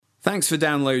Thanks for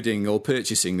downloading or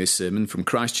purchasing this sermon from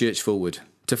Christ Church Fulwood.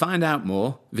 To find out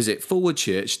more, visit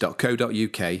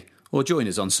fulwoodchurch.co.uk or join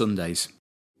us on Sundays.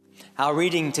 Our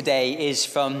reading today is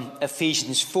from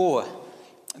Ephesians 4.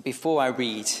 Before I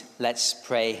read, let's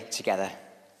pray together.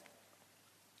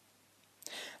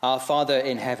 Our Father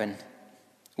in heaven,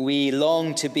 we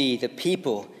long to be the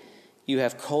people you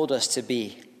have called us to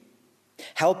be.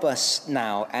 Help us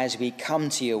now as we come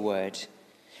to your word.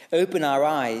 Open our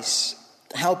eyes,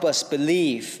 help us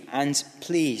believe, and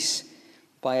please,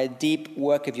 by a deep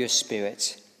work of your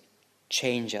Spirit,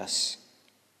 change us.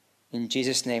 In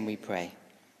Jesus' name we pray.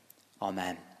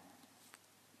 Amen.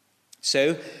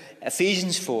 So,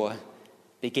 Ephesians 4,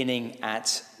 beginning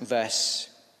at verse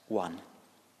 1.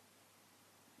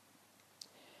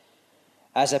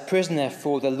 As a prisoner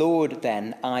for the Lord,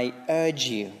 then, I urge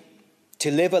you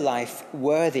to live a life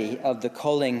worthy of the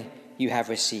calling you have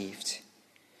received.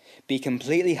 Be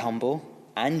completely humble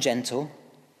and gentle.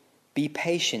 Be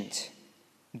patient,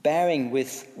 bearing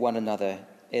with one another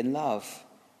in love.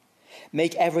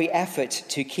 Make every effort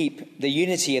to keep the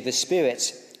unity of the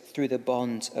Spirit through the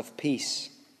bond of peace.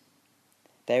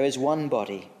 There is one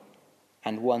body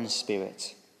and one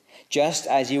Spirit, just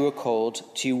as you were called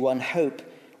to one hope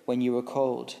when you were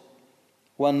called.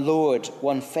 One Lord,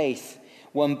 one faith,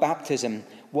 one baptism,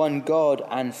 one God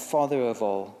and Father of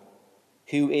all,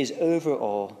 who is over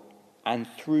all and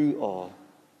through all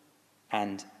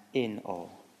and in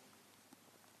all.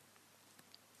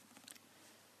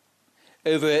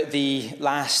 Over the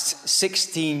last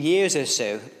 16 years or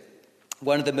so,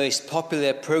 one of the most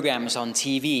popular programs on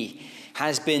TV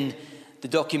has been the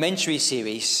documentary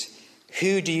series,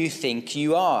 Who Do You Think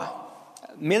You Are?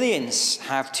 Millions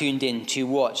have tuned in to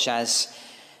watch as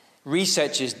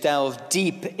researchers delve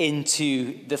deep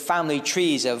into the family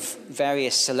trees of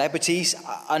various celebrities,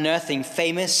 unearthing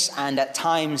famous and at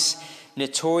times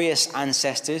notorious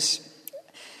ancestors.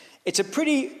 It's a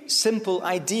pretty simple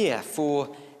idea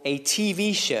for a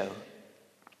TV show.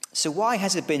 So why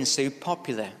has it been so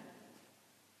popular?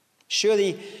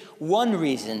 Surely one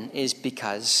reason is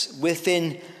because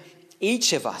within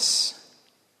each of us,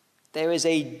 there is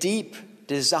a deep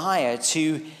desire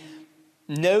to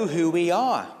know who we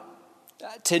are,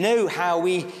 to know how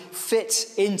we fit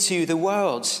into the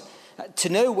world, to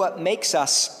know what makes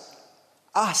us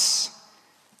us.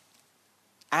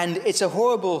 And it's a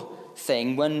horrible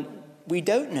thing when we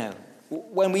don't know,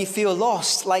 when we feel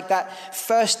lost, like that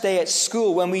first day at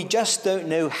school when we just don't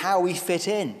know how we fit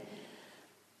in.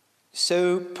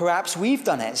 So perhaps we've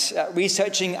done it,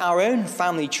 researching our own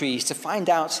family trees to find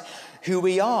out who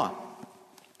we are.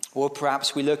 Or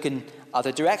perhaps we look in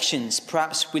other directions.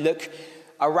 Perhaps we look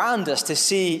around us to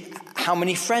see how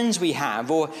many friends we have,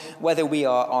 or whether we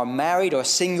are married or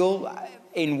single,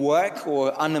 in work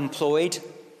or unemployed,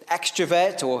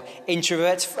 extrovert or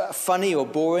introvert, funny or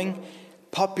boring,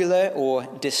 popular or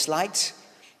disliked.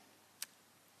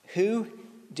 Who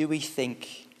do we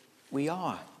think we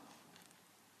are?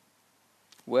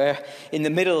 We're in the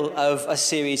middle of a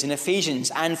series in Ephesians,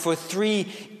 and for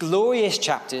 3 glorious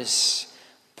chapters,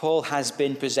 Paul has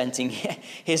been presenting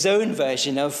his own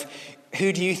version of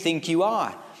who do you think you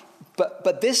are?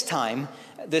 But this time,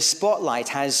 the spotlight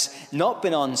has not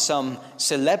been on some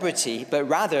celebrity, but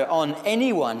rather on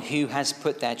anyone who has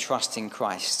put their trust in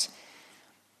Christ.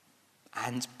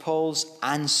 And Paul's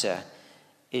answer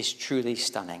is truly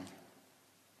stunning.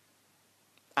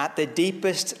 At the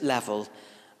deepest level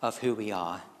of who we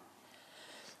are,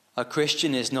 a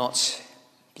Christian is not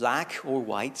black or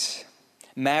white,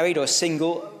 married or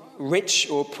single, rich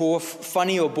or poor,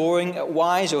 funny or boring,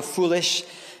 wise or foolish,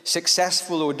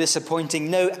 successful or disappointing.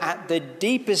 No, at the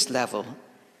deepest level,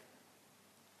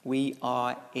 we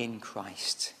are in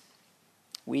Christ.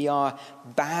 We are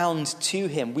bound to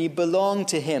him. We belong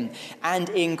to him. And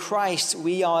in Christ,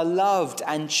 we are loved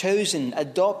and chosen,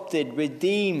 adopted,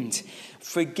 redeemed,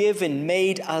 forgiven,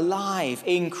 made alive.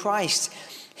 In Christ,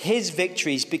 his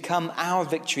victories become our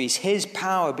victories. His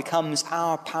power becomes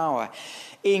our power.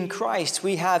 In Christ,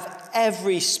 we have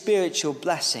every spiritual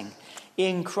blessing.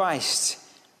 In Christ,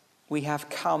 we have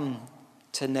come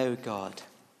to know God.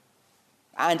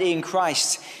 And in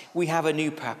Christ, we have a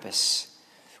new purpose.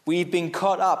 We've been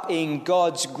caught up in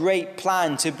God's great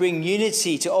plan to bring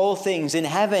unity to all things in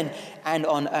heaven and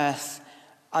on earth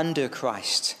under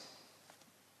Christ.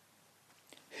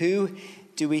 Who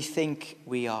do we think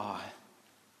we are?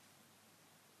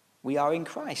 We are in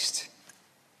Christ.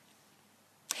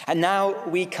 And now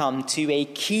we come to a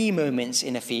key moment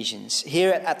in Ephesians.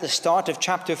 Here at the start of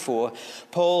chapter 4,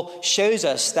 Paul shows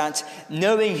us that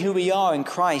knowing who we are in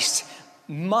Christ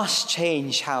must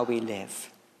change how we live.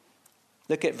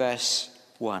 Look at verse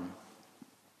 1.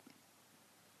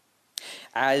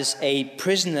 As a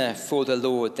prisoner for the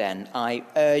Lord, then, I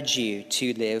urge you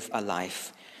to live a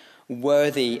life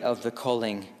worthy of the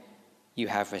calling you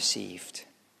have received.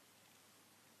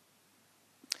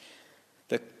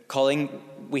 The calling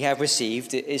we have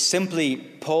received is simply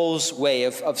Paul's way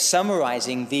of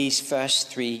summarizing these first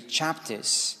 3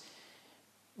 chapters.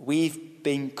 We've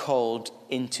been called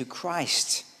into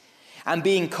Christ. And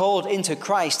being called into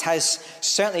Christ has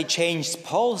certainly changed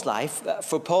Paul's life.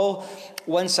 For Paul,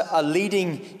 once a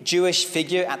leading Jewish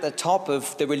figure at the top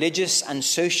of the religious and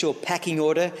social pecking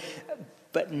order,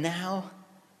 but now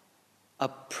a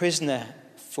prisoner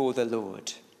for the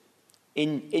Lord,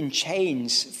 in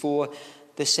chains for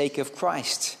the sake of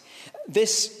Christ.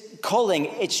 This calling,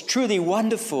 it's truly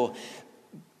wonderful,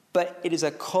 but it is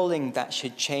a calling that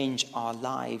should change our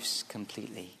lives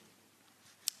completely.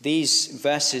 These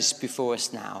verses before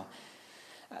us now,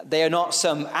 they are not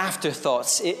some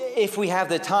afterthoughts. If we have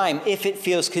the time, if it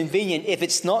feels convenient, if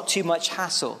it's not too much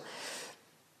hassle.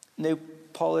 No,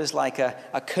 Paul is like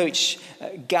a coach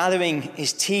gathering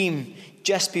his team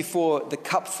just before the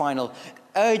cup final,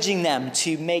 urging them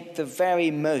to make the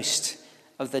very most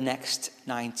of the next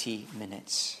 90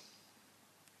 minutes.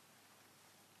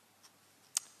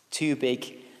 2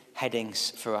 big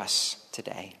headings for us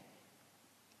today.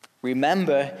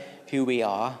 Remember who we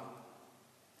are.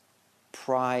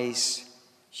 Prize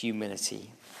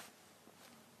humility.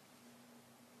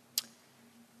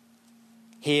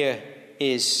 Here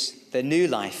is the new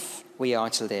life we are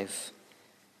to live.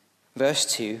 Verse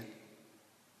 2.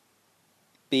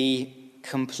 Be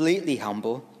completely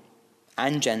humble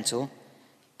and gentle.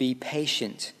 Be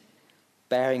patient,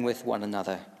 bearing with one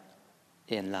another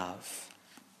in love.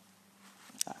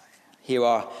 Here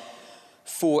are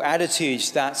 4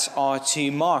 attitudes that are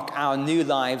to mark our new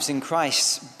lives in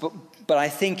Christ. But I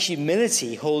think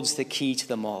humility holds the key to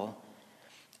them all.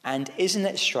 And isn't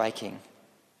it striking?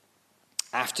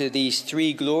 After these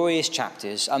 3 glorious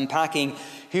chapters unpacking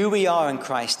who we are in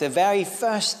Christ, the very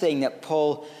first thing that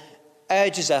Paul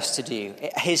urges us to do,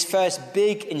 his first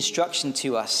big instruction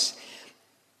to us,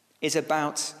 is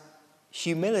about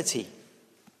humility.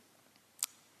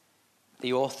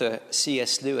 The author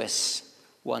C.S. Lewis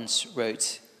once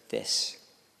wrote this: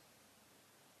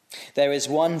 "There is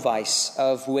one vice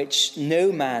of which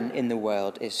no man in the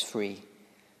world is free,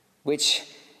 which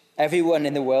everyone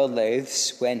in the world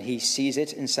loathes when he sees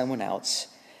it in someone else,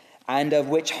 and of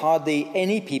which hardly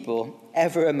any people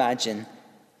ever imagine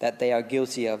that they are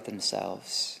guilty of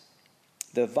themselves.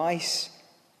 The vice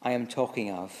I am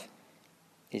talking of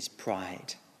is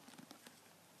pride."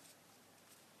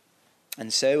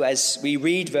 And so as we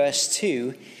read verse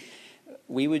 2,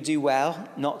 we would do well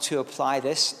not to apply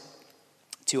this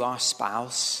to our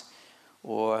spouse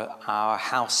or our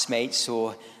housemates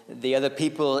or the other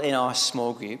people in our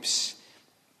small groups,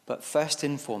 but first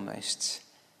and foremost,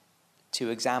 to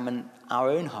examine our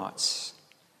own hearts.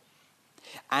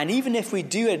 And even if we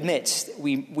do admit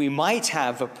we might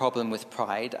have a problem with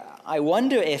pride, I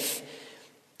wonder if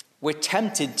we're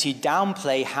tempted to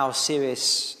downplay how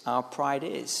serious our pride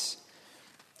is.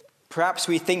 Perhaps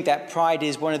we think that pride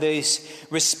is one of those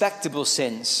respectable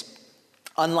sins,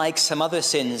 unlike some other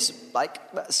sins like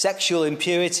sexual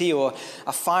impurity or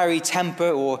a fiery temper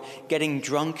or getting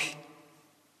drunk.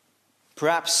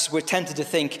 Perhaps we're tempted to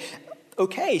think,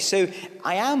 okay, so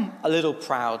I am a little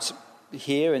proud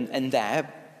here and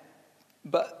there,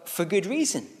 but for good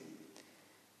reason.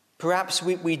 Perhaps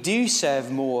we do serve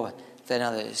more than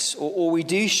others, or we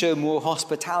do show more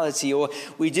hospitality, or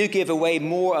we do give away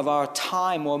more of our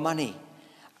time or money.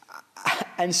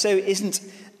 And so isn't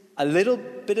a little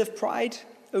bit of pride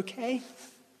okay?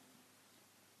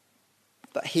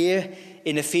 But here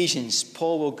in Ephesians,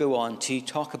 Paul will go on to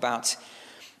talk about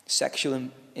sexual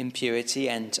impurity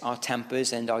and our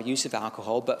tempers and our use of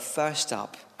alcohol. But first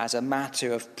up, as a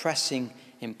matter of pressing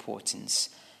importance,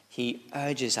 he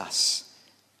urges us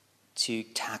to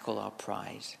tackle our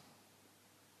pride.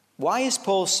 Why is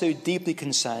Paul so deeply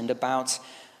concerned about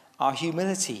our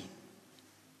humility?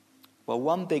 Well,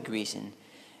 one big reason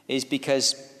is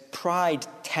because pride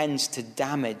tends to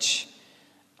damage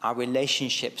our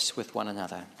relationships with one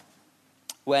another.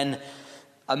 When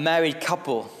a married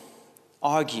couple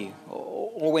argue,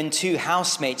 or when 2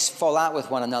 housemates fall out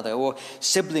with one another, or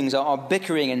siblings are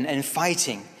bickering and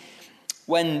fighting,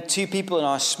 when 2 people in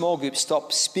our small group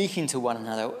stop speaking to one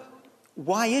another,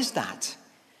 why is that?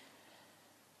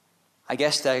 I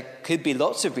guess there could be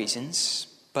lots of reasons,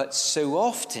 but so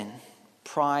often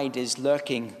pride is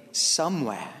lurking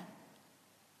somewhere.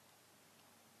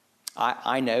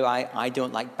 I know I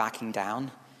don't like backing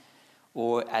down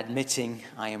or admitting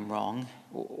I am wrong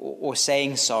or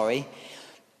saying sorry.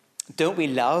 Don't we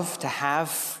love to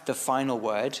have the final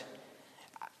word?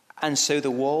 And so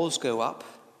the walls go up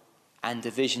and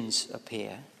divisions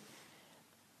appear.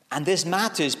 And this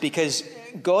matters because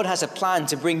God has a plan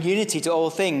to bring unity to all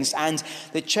things. And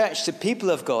the church, the people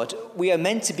of God, we are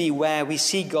meant to be where we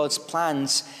see God's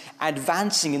plans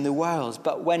advancing in the world.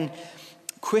 But when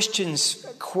Christians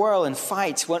quarrel and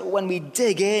fight, when we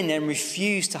dig in and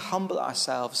refuse to humble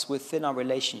ourselves within our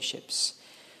relationships,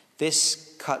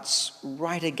 this cuts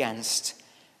right against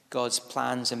God's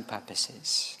plans and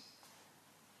purposes.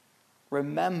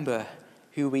 Remember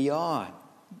who we are.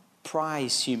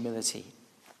 Prize humility.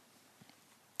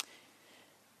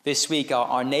 This week,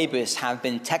 our neighbors have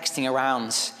been texting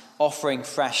around, offering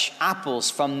fresh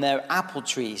apples from their apple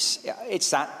trees.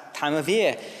 It's that time of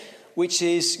year, which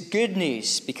is good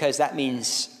news because that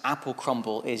means apple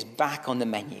crumble is back on the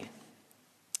menu.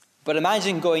 But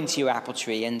imagine going to your apple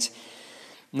tree and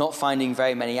not finding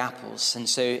very many apples. And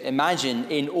so imagine,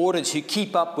 in order to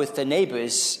keep up with the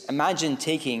neighbors, imagine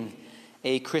taking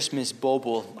a Christmas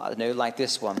bauble, I don't know, like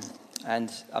this one,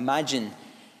 and imagine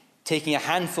taking a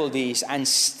handful of these and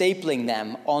stapling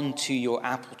them onto your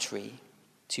apple tree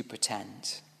to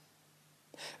pretend.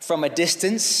 From a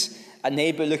distance, a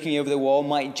neighbor looking over the wall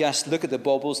might just look at the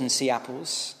baubles and see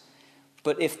apples.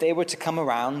 But if they were to come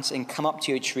around and come up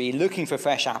to your tree looking for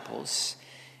fresh apples,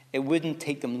 it wouldn't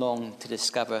take them long to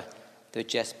discover they're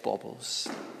just baubles.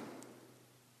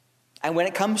 And when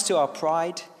it comes to our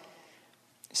pride,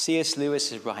 C.S.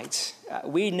 Lewis is right.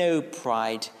 We know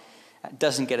pride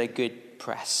doesn't get a good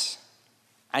press.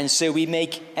 And so we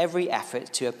make every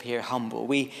effort to appear humble.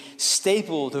 We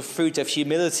staple the fruit of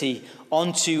humility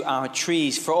onto our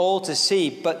trees for all to see,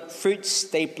 but fruit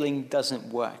stapling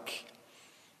doesn't work.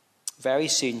 Very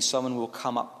soon someone will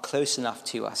come up close enough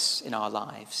to us in our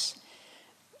lives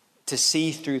to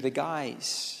see through the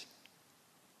guise.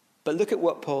 But look at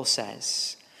what Paul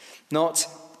says. Not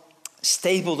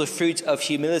staple the fruit of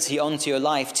humility onto your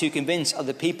life to convince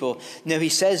other people. No, he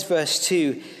says, verse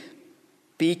 2,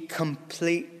 be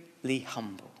completely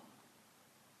humble.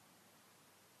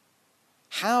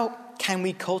 How can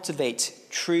we cultivate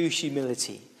true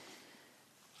humility?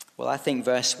 Well, I think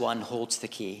verse 1 holds the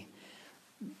key.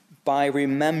 By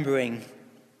remembering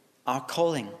our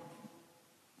calling.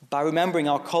 By remembering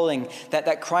our calling,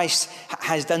 that Christ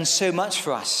has done so much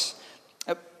for us.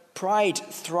 Pride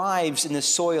thrives in the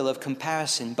soil of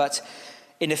comparison, but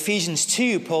in Ephesians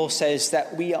 2, Paul says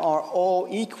that we are all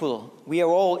equal. We are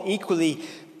all equally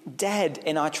dead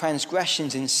in our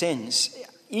transgressions and sins,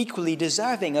 equally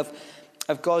deserving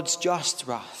of God's just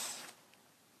wrath.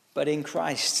 But in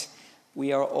Christ,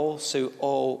 we are also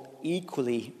all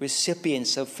equally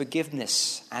recipients of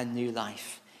forgiveness and new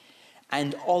life.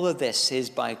 And all of this is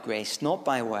by grace, not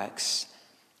by works,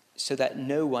 so that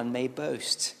no one may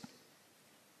boast.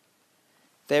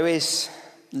 There is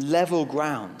level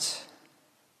ground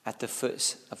at the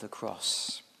foot of the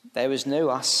cross. There is no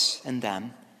us and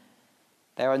them.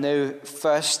 There are no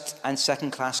first and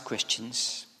second class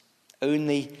Christians,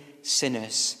 only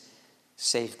sinners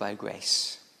saved by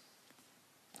grace.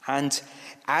 And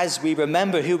as we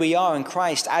remember who we are in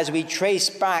Christ, as we trace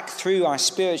back through our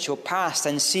spiritual past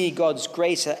and see God's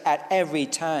grace at every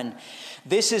turn,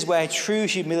 this is where true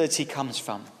humility comes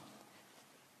from.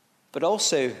 But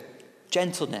also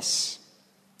gentleness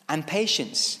and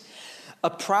patience. A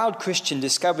proud Christian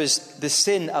discovers the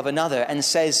sin of another and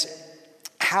says,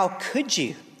 how could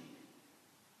you?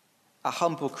 A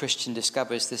humble Christian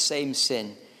discovers the same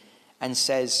sin and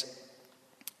says,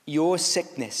 your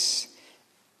sickness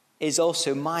is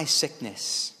also my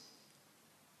sickness.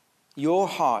 Your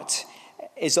heart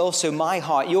is also my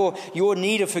heart. Your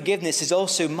need of forgiveness is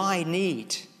also my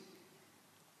need.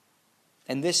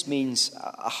 And this means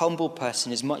a humble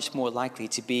person is much more likely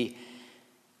to be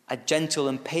a gentle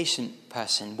and patient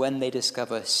person when they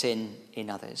discover sin in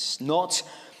others, not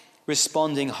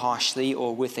responding harshly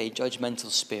or with a judgmental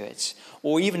spirit,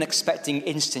 or even expecting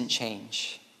instant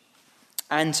change.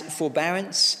 And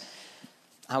forbearance,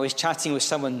 I was chatting with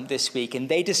someone this week, and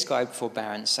they described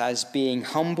forbearance as being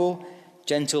humble,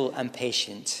 gentle, and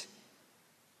patient,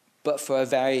 but for a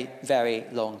very, very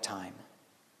long time.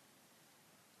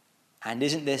 And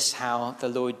isn't this how the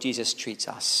Lord Jesus treats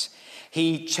us?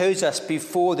 He chose us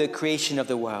before the creation of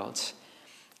the world,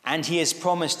 and he has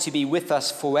promised to be with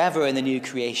us forever in the new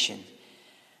creation.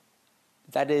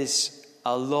 That is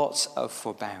a lot of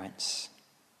forbearance.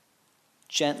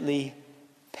 Gently,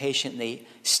 patiently,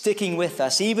 sticking with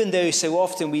us, even though so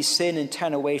often we sin and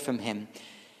turn away from him.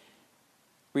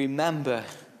 Remember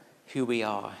who we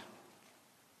are.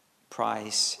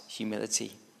 Prize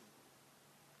humility.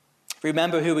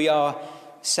 Remember who we are.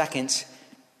 Second,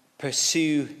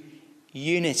 pursue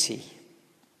unity.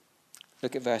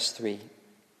 Look at verse 3.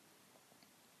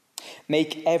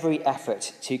 Make every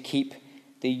effort to keep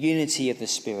the unity of the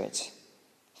Spirit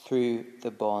through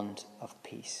the bond of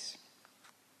peace.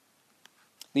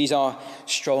 These are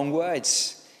strong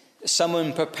words.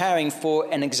 Someone preparing for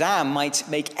an exam might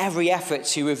make every effort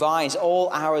to revise all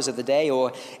hours of the day,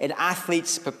 or an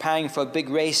athlete preparing for a big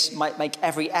race might make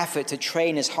every effort to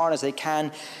train as hard as they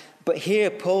can. But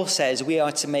here Paul says we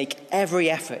are to make every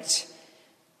effort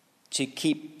to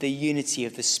keep the unity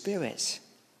of the Spirit.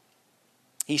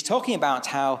 He's talking about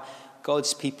how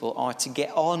God's people are to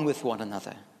get on with one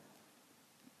another.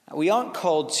 We aren't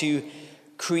called to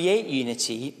create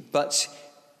unity, but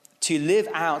to live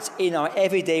out in our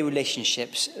everyday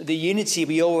relationships the unity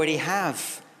we already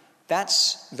have.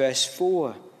 That's verse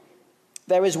 4.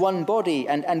 There is one body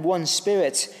and one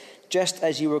Spirit, just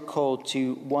as you were called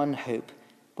to one hope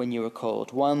when you were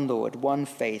called, one Lord, one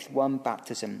faith, one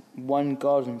baptism, one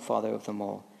God and Father of them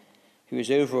all, who is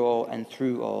over all and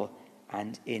through all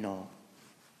and in all.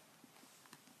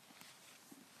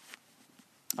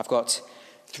 I've got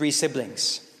 3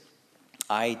 siblings.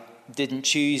 I didn't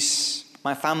choose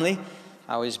my family.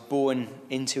 I was born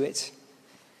into it.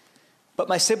 But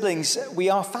my siblings, we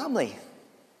are family.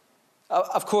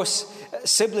 Of course,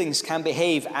 siblings can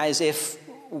behave as if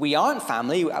we aren't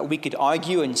family. We could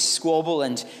argue and squabble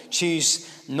and choose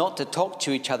not to talk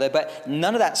to each other, but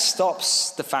none of that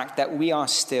stops the fact that we are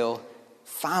still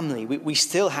family. We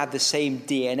still have the same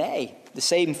DNA, the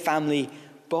same family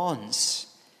bonds.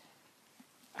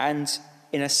 And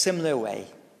in a similar way,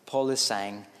 Paul is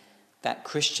saying that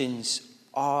Christians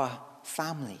are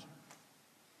family.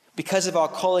 Because of our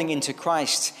calling into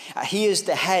Christ, he is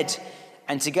the head,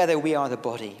 and together we are the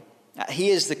body. He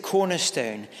is the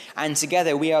cornerstone, and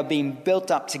together we are being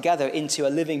built up together into a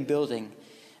living building.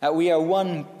 We are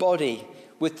one body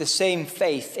with the same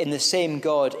faith in the same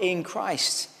God in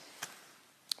Christ.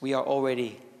 We are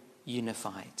already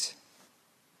unified.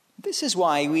 This is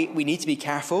why we need to be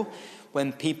careful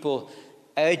when people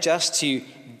urge us to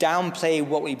downplay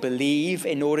what we believe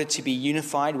in order to be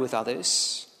unified with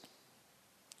others.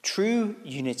 True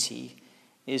unity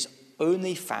is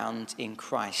only found in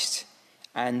Christ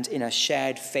and in a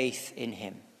shared faith in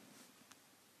him.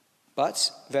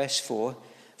 But, verse 4,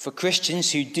 for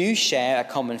Christians who do share a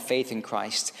common faith in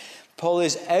Christ, Paul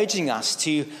is urging us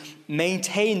to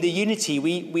maintain the unity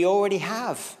we already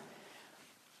have.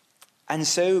 And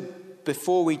so,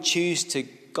 before we choose to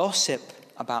gossip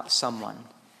about someone,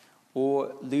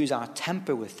 or lose our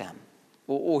temper with them,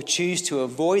 or choose to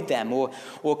avoid them,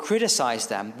 or criticize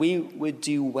them, we would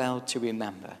do well to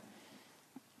remember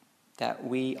that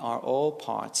we are all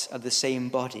parts of the same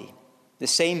body, the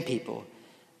same people,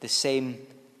 the same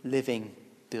living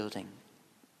building.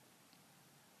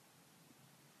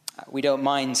 We don't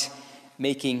mind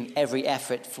making every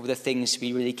effort for the things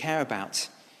we really care about.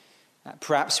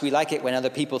 Perhaps we like it when other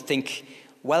people think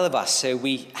well of us, so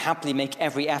we happily make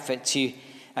every effort to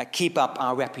keep up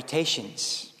our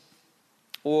reputations.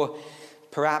 Or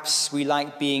perhaps we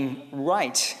like being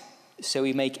right, so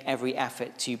we make every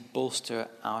effort to bolster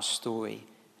our story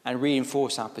and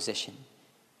reinforce our position.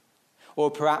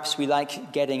 Or perhaps we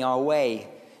like getting our way,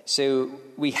 so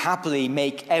we happily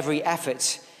make every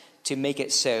effort to make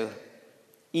it so,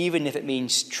 even if it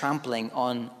means trampling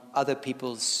on other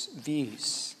people's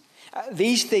views.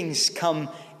 These things come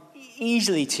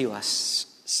easily to us,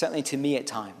 certainly to me at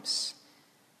times.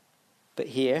 But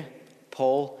here,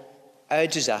 Paul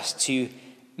urges us to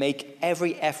make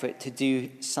every effort to do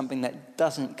something that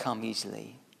doesn't come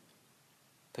easily,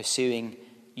 pursuing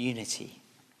unity,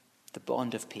 the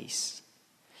bond of peace,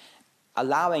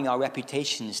 allowing our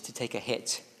reputations to take a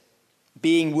hit,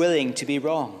 being willing to be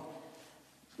wrong,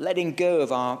 letting go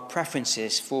of our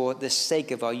preferences for the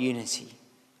sake of our unity.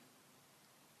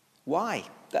 Why?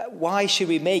 Why should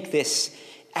we make this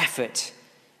effort?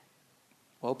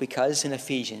 Well, because in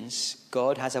Ephesians,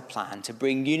 God has a plan to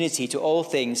bring unity to all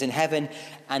things in heaven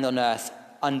and on earth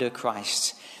under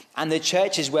Christ. And the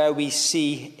church is where we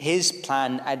see his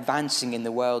plan advancing in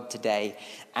the world today.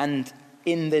 And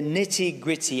in the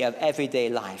nitty-gritty of everyday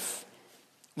life,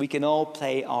 we can all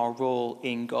play our role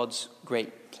in God's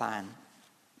great plan.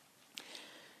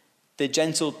 The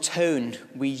gentle tone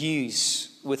we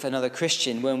use with another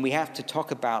Christian when we have to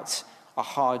talk about a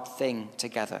hard thing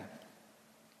together.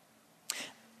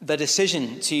 The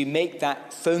decision to make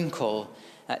that phone call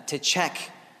to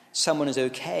check someone is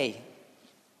okay.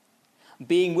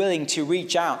 Being willing to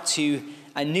reach out to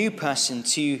a new person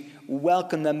to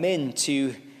welcome them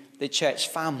into the church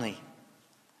family.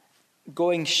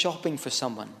 Going shopping for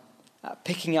someone.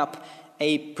 Picking up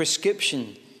a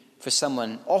prescription for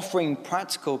someone, offering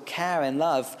practical care and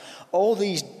love, all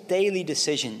these daily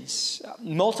decisions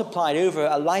multiplied over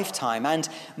a lifetime and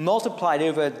multiplied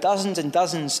over dozens and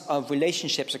dozens of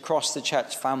relationships across the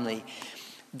church family,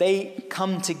 they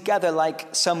come together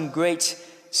like some great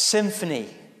symphony,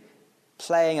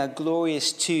 playing a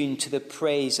glorious tune to the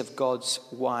praise of God's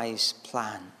wise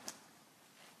plan.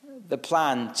 The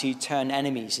plan to turn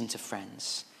enemies into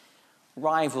friends,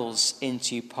 rivals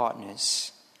into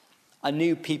partners, a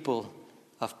new people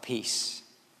of peace.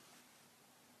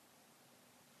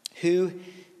 Who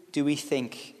do we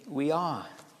think we are?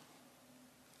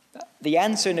 The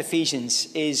answer in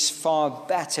Ephesians is far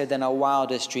better than our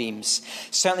wildest dreams,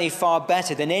 certainly far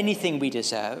better than anything we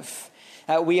deserve.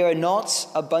 We are not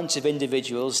a bunch of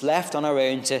individuals left on our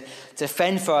own to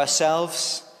fend for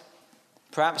ourselves,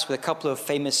 perhaps with a couple of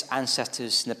famous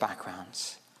ancestors in the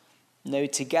background. No,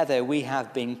 together we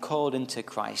have been called into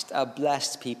Christ, a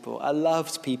blessed people, a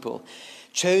loved people,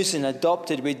 chosen,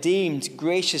 adopted, redeemed,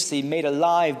 graciously made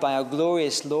alive by our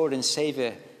glorious Lord and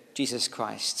Savior, Jesus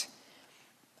Christ,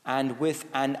 and with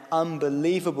an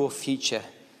unbelievable future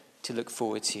to look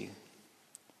forward to.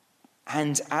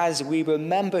 And as we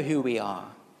remember who we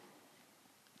are,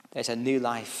 there's a new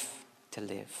life to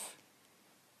live,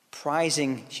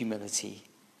 prizing humility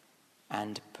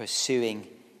and pursuing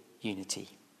unity.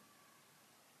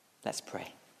 Let's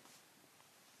pray.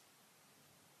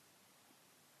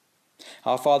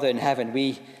 Our Father in heaven,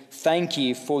 we thank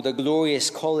you for the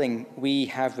glorious calling we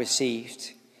have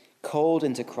received, called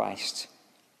into Christ,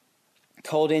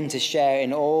 called in to share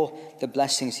in all the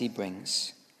blessings he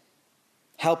brings.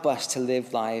 Help us to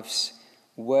live lives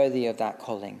worthy of that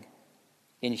calling,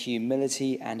 in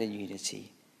humility and in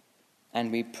unity.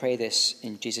 And we pray this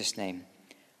in Jesus' name.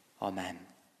 Amen.